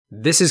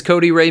This is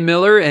Cody Ray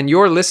Miller, and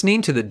you're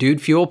listening to the Dude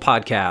Fuel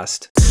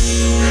Podcast.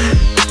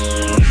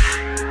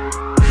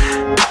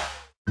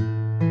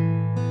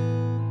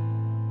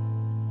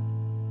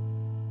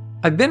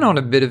 I've been on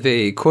a bit of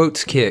a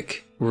quotes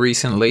kick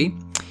recently,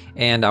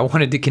 and I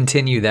wanted to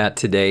continue that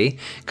today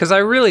because I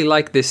really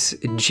like this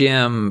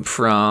gem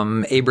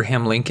from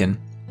Abraham Lincoln.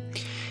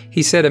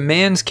 He said, "A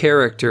man's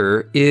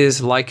character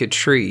is like a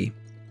tree,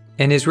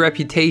 and his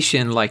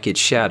reputation like its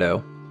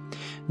shadow.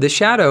 The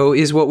shadow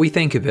is what we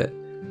think of it.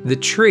 The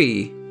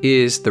tree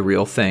is the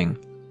real thing."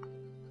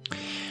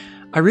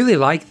 I really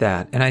like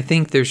that, and I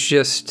think there's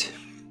just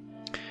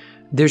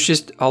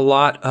a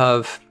lot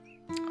of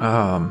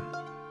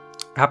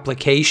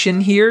application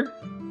here,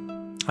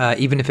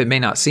 even if it may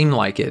not seem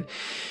like it.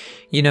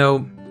 You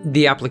know,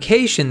 the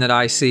application that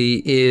I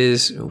see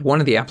is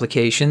one of the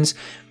applications.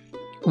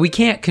 We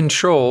can't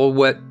control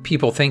what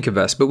people think of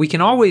us, but we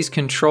can always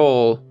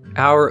control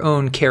our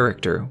own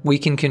character. We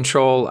can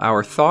control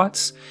our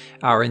thoughts,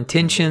 our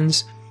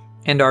intentions,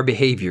 and our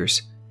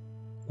behaviors.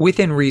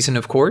 Within reason,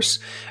 of course,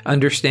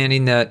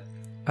 understanding that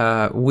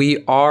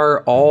we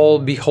are all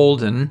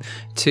beholden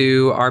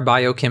to our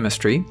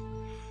biochemistry.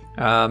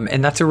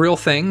 And that's a real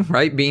thing,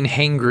 right? Being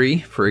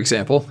hangry, for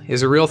example,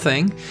 is a real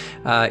thing.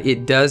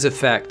 It does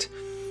affect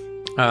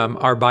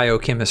our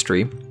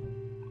biochemistry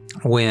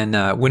when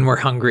we're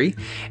hungry,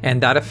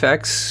 and that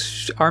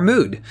affects our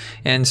mood.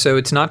 And so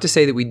it's not to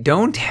say that we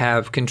don't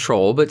have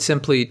control, but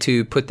simply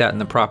to put that in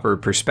the proper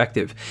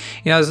perspective.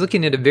 You know, I was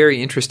looking at a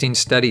very interesting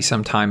study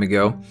some time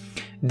ago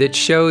that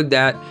showed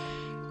that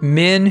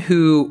men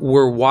who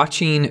were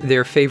watching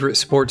their favorite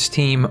sports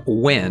team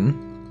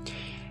win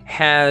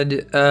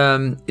had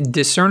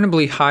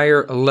discernibly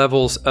higher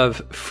levels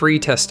of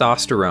free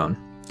testosterone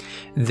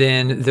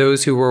than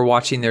those who were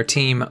watching their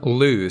team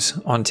lose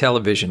on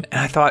television.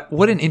 And I thought,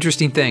 what an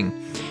interesting thing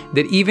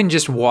that even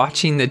just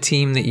watching the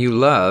team that you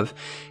love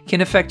can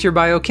affect your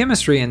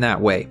biochemistry in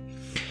that way.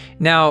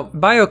 Now,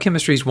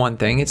 biochemistry is one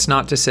thing. It's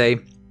not to say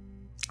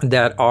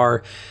that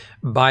our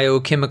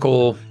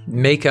biochemical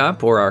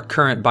makeup or our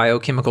current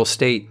biochemical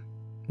state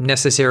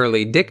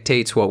necessarily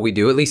dictates what we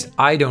do. At least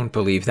I don't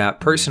believe that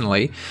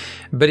personally,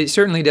 but it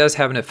certainly does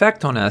have an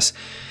effect on us.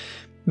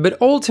 But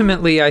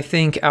ultimately, I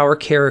think our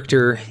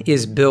character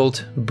is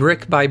built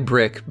brick by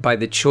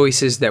the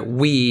choices that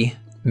we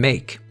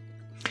make.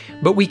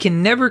 But we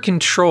can never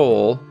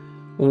control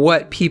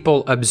what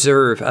people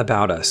observe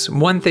about us.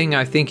 One thing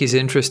I think is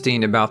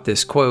interesting about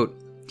this quote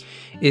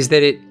is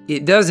that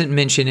it doesn't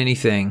mention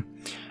anything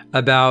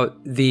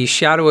about the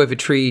shadow of a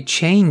tree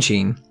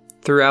changing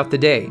throughout the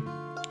day,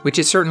 which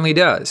it certainly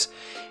does,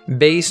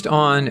 based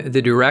on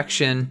the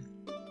direction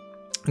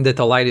that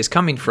the light is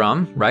coming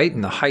from, right,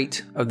 and the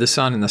height of the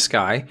sun in the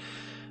sky.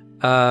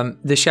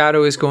 The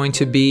shadow is going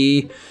to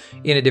be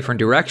in a different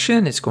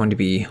direction. It's going to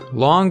be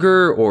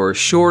longer or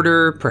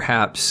shorter,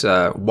 perhaps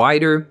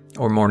wider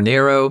or more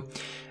narrow,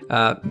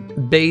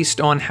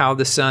 based on how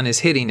the sun is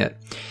hitting it.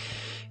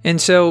 And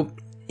so,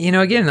 you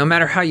know, again, no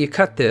matter how you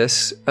cut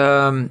this,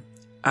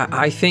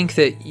 I think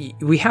that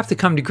we have to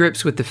come to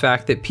grips with the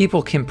fact that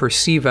people can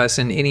perceive us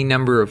in any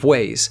number of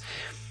ways.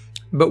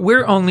 But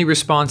we're only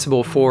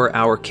responsible for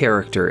our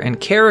character, and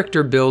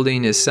character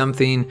building is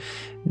something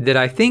that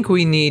I think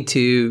we need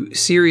to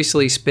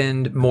seriously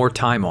spend more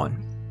time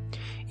on.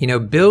 You know,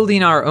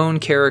 building our own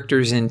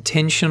characters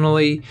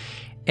intentionally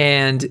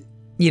and,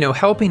 you know,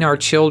 helping our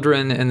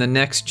children and the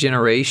next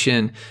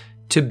generation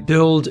to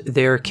build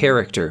their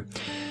character.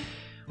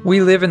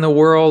 We live in the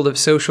world of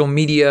social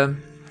media.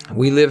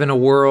 We live in a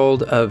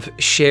world of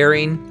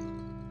sharing.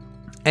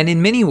 And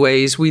in many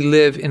ways, we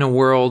live in a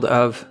world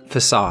of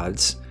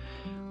facades.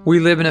 We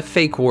live in a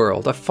fake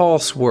world, a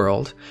false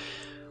world.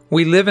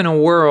 We live in a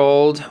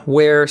world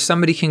where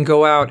somebody can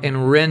go out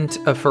and rent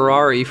a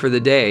Ferrari for the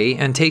day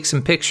and take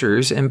some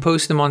pictures and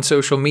post them on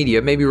social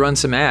media, maybe run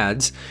some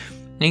ads,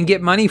 and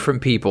get money from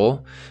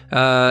people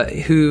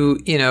who,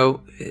 you know,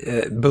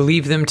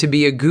 believe them to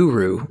be a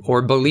guru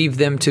or believe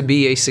them to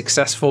be a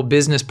successful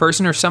business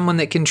person or someone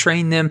that can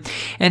train them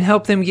and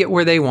help them get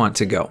where they want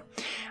to go.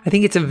 I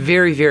think it's a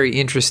very, very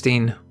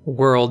interesting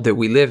world that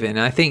we live in. And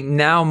I think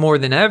now more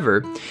than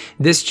ever,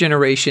 this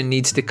generation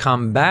needs to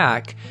come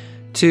back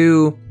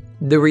to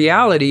the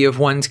reality of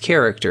one's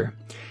character,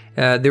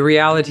 the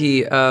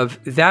reality of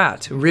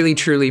that really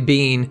truly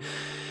being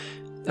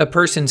a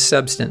person's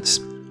substance.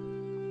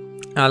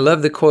 I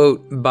love the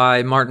quote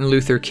by Martin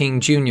Luther King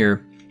Jr.,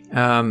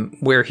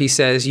 where he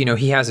says, you know,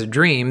 he has a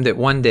dream that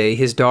one day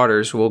his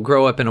daughters will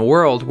grow up in a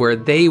world where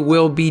they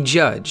will be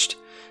judged.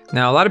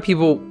 Now, a lot of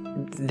people,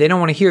 they don't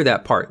want to hear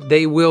that part.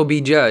 They will be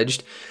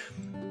judged.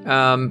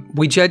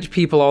 We judge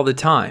people all the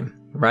time,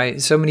 right?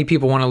 So many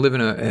people want to live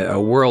in a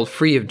world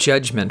free of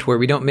judgment, where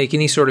we don't make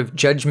any sort of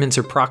judgments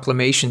or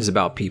proclamations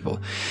about people.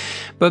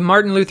 But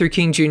Martin Luther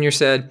King Jr.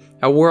 said,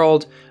 a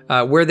world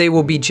where they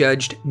will be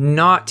judged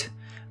not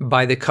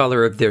by the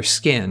color of their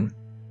skin,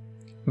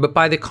 but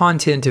by the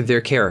content of their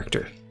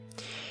character.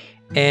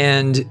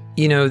 And,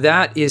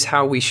 that is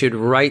how we should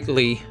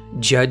rightly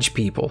judge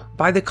people,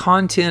 by the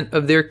content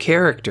of their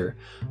character,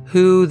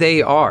 who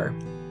they are.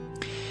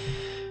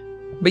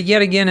 But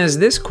yet again, as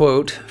this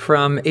quote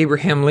from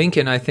Abraham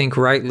Lincoln, I think,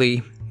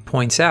 rightly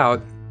points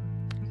out,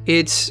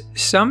 it's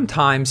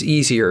sometimes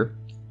easier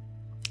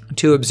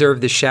to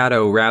observe the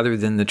shadow rather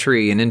than the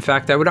tree. And in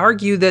fact, I would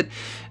argue that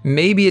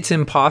maybe it's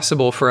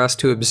impossible for us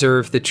to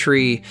observe the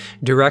tree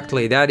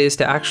directly. That is,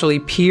 to actually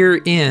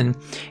peer in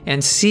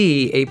and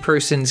see a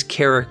person's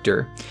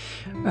character.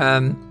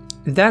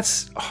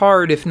 That's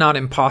hard, if not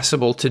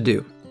impossible, to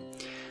do.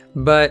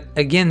 But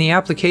again, the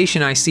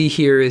application I see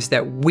here is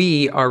that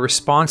we are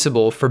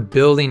responsible for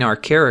building our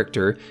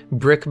character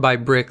brick by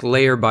brick,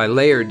 layer by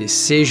layer,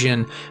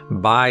 decision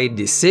by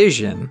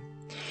decision.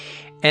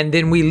 And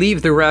then we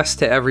leave the rest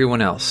to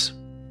everyone else,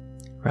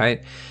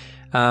 right?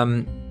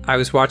 I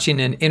was watching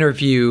an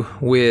interview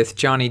with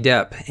Johnny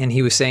Depp, and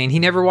he was saying he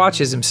never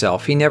watches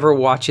himself. He never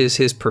watches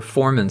his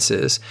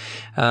performances.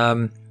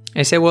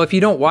 I say, well, if you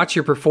don't watch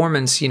your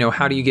performance,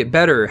 how do you get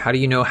better? How do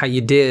you know how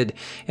you did?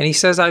 And he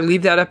says, I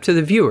leave that up to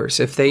the viewers.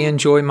 If they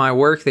enjoy my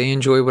work, they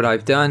enjoy what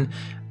I've done,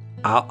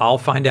 I'll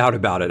find out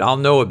about it. I'll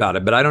know about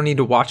it, but I don't need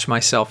to watch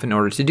myself in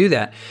order to do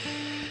that,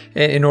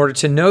 in order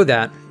to know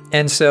that.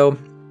 And so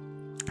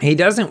he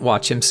doesn't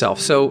watch himself.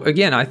 So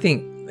again, I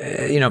think,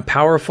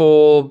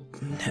 powerful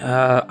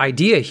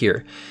idea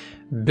here.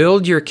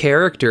 Build your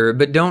character,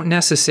 but don't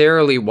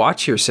necessarily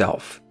watch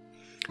yourself,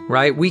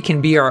 right? We can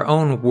be our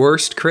own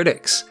worst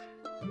critics.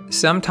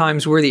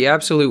 Sometimes we're the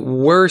absolute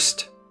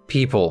worst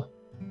people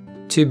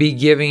to be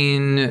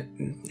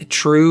giving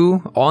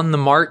true,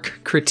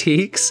 on-the-mark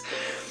critiques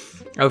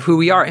of who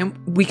we are. And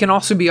we can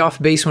also be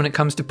off base when it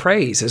comes to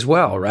praise as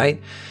well,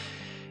 right?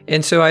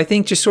 And so I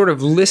think just sort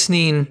of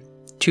listening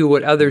to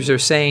what others are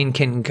saying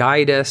can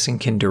guide us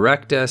and can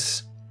direct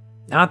us.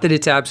 Not that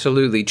it's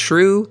absolutely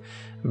true,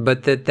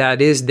 but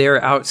that is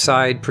their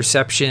outside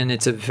perception.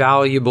 It's a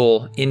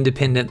valuable,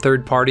 independent,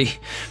 third-party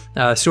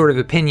sort of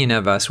opinion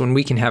of us when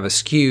we can have a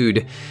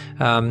skewed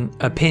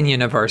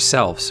opinion of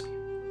ourselves.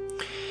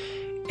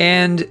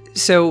 And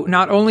so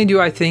not only do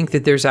I think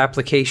that there's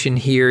application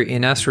here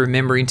in us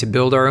remembering to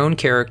build our own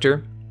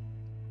character,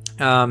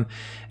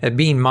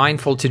 being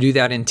mindful to do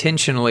that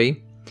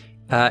intentionally,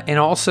 and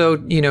also,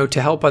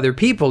 to help other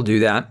people do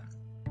that.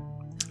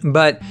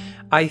 But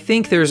I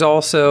think there's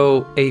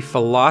also a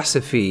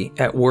philosophy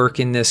at work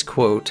in this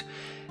quote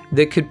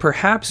that could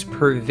perhaps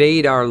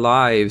pervade our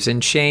lives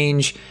and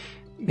change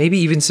maybe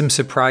even some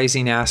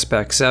surprising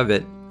aspects of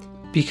it.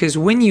 Because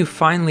when you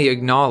finally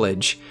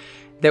acknowledge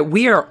that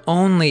we are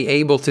only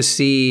able to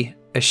see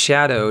a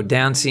shadow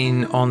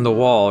dancing on the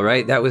wall,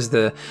 right? That was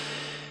the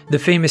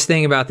famous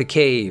thing about the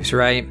caves,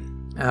 right?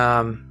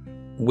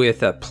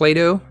 With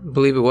Plato, I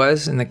believe it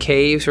was, in the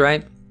caves,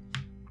 right?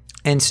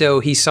 And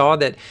so he saw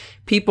that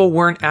people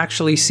weren't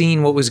actually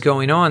seeing what was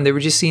going on. They were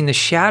just seeing the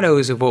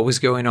shadows of what was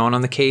going on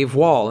the cave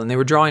wall. And they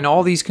were drawing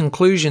all these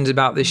conclusions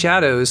about the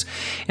shadows,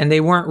 and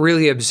they weren't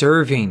really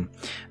observing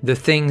the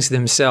things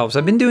themselves.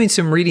 I've been doing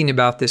some reading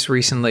about this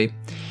recently,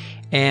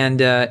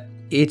 and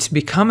it's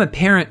become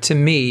apparent to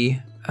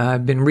me,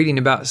 I've been reading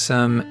about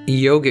some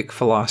yogic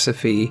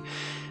philosophy,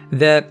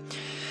 that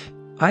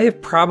I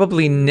have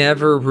probably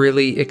never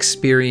really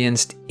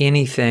experienced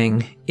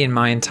anything in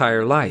my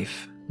entire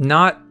life.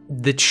 Not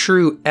the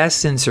true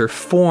essence or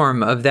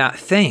form of that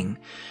thing.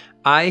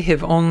 I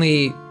have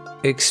only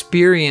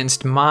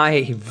experienced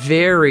my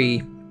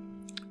very,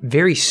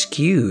 very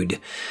skewed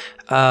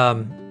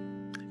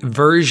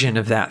version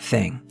of that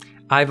thing.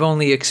 I've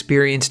only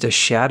experienced a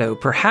shadow.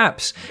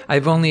 Perhaps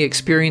I've only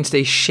experienced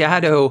a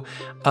shadow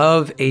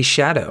of a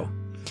shadow.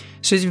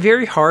 So it's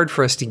very hard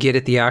for us to get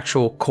at the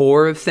actual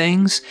core of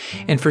things.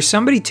 And for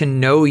somebody to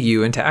know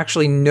you and to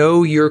actually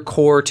know your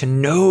core, to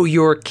know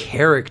your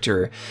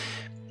character,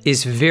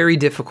 is very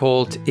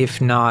difficult, if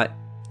not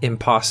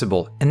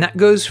impossible. And that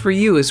goes for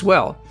you as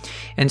well.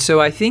 And so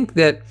I think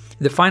that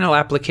the final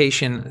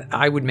application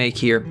I would make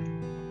here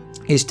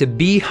is to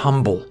be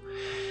humble.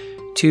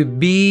 To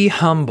be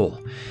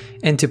humble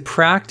and to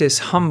practice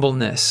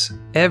humbleness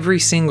every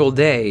single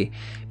day,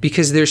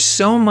 because there's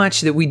so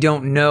much that we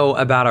don't know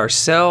about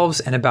ourselves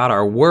and about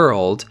our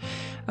world.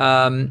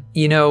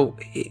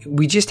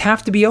 We just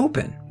have to be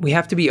open. We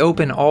have to be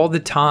open all the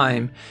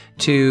time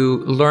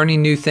to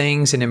learning new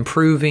things and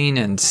improving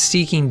and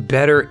seeking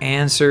better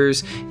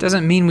answers. It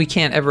doesn't mean we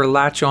can't ever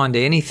latch on to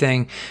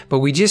anything, but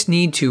we just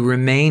need to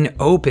remain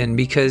open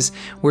because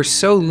we're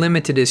so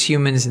limited as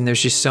humans and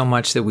there's just so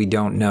much that we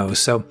don't know.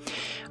 So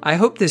I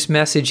hope this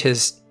message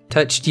has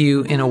touched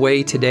you in a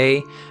way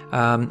today.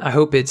 I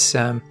hope it's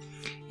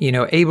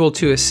able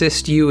to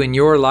assist you in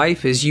your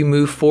life as you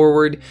move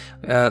forward,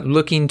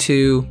 looking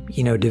to,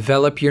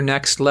 develop your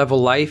next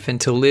level life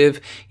and to live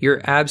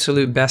your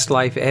absolute best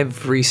life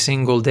every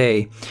single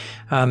day.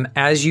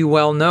 As you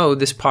well know,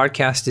 this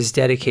podcast is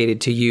dedicated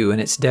to you and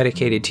it's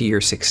dedicated to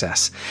your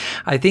success.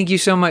 I thank you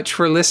so much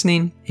for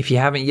listening. If you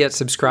haven't yet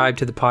subscribed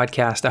to the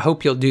podcast, I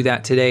hope you'll do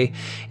that today.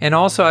 And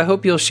also, I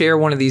hope you'll share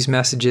one of these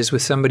messages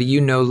with somebody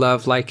you know,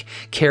 love, like,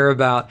 care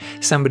about,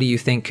 somebody you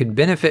think could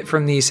benefit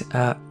from these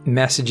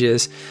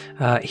messages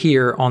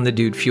here on the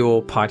Dude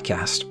Fuel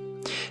podcast.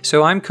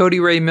 So I'm Cody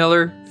Ray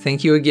Miller.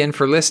 Thank you again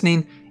for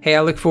listening. Hey,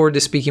 I look forward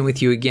to speaking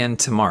with you again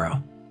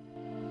tomorrow.